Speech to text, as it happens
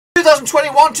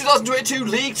2021-2022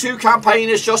 League Two campaign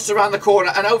is just around the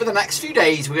corner, and over the next few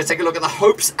days we're going to take a look at the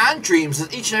hopes and dreams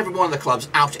of each and every one of the clubs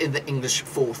out in the English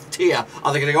fourth tier.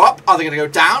 Are they going to go up? Are they going to go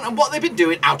down? And what they've been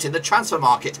doing out in the transfer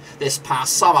market this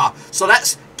past summer. So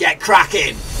let's get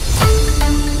cracking.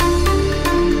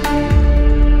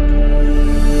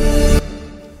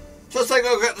 So let's take a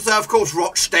look at, of course,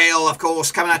 Rochdale, of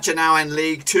course, coming at you now in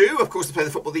League Two. Of course, they play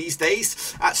the football these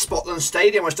days at Spotland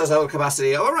Stadium, which does have a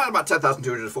capacity of around about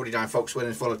 10,249 folks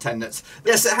within full attendance.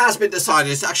 Yes, it has been decided.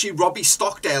 It's actually Robbie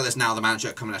Stockdale is now the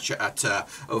manager coming at you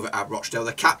over at Rochdale.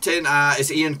 The captain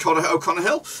is Ian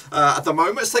O'Connell at the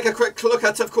moment. Let's take a quick look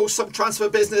at, of course, some transfer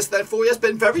business then for you. There's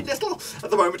been very little at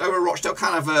the moment over at Rochdale.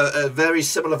 Kind of a very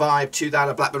similar vibe to that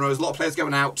of Blackburn Rovers. A lot of players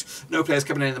going out, no players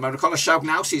coming in at the moment. Connor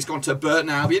Shaugnaus, he's gone to Burton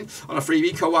Albion on a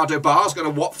freebie. Coado Barr's going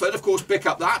to Watford, of course, pick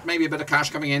up that. Maybe a bit of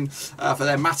cash coming in for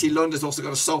them. Matty Lund has also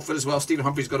got a Salford as well. Stephen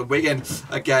Humphrey's got a Wigan.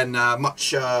 Again, much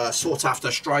sought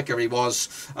after striker he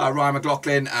was. Ryan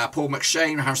McLaughlin, Paul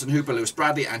McShane, Harrison Hooper, Lewis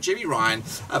Bradley and Jimmy Ryan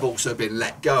have also been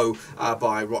let go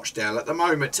by Rochdale at the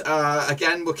moment.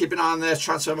 Again, we'll keep an eye on their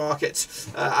transfer market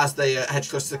as they head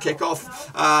close to the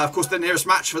kick-off. Of course, the nearest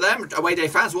match for them, away day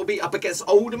fans, will be up against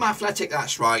Oldham Athletic,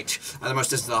 that's right. And the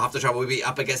most distance they'll have to travel will be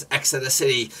up against Exeter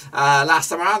City. Last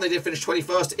time around, they did finish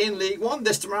 21st in League One.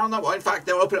 This time around, though, in fact,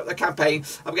 they'll open up the campaign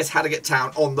up against Harrogate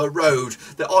Town on the road.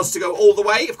 The odds to go all the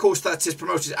way, of course, that is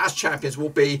promoted as champions, will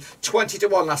be 20 to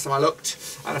 1 last time I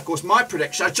looked. And, of course, my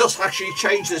prediction, I just actually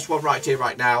changed this one right here,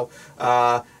 right now,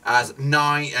 as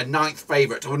ninth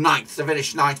favourite, or ninth, to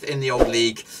finish ninth in the old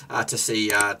league,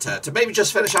 to maybe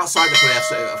just finish outside the playoffs,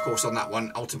 so, of course, on that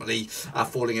one, ultimately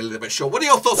falling a little bit short. What are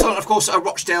your thoughts on, of course,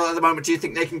 Rochdale at the moment? Do you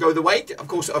think they can go the way, of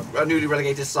course, of a newly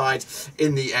relegated side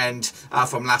in the end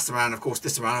from last time around? Of course,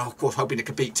 this time around, of course, hoping to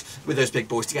compete with those big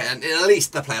boys to get at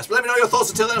least the playoffs. But let me know your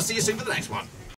thoughts. Until then, I'll see you soon for the next one.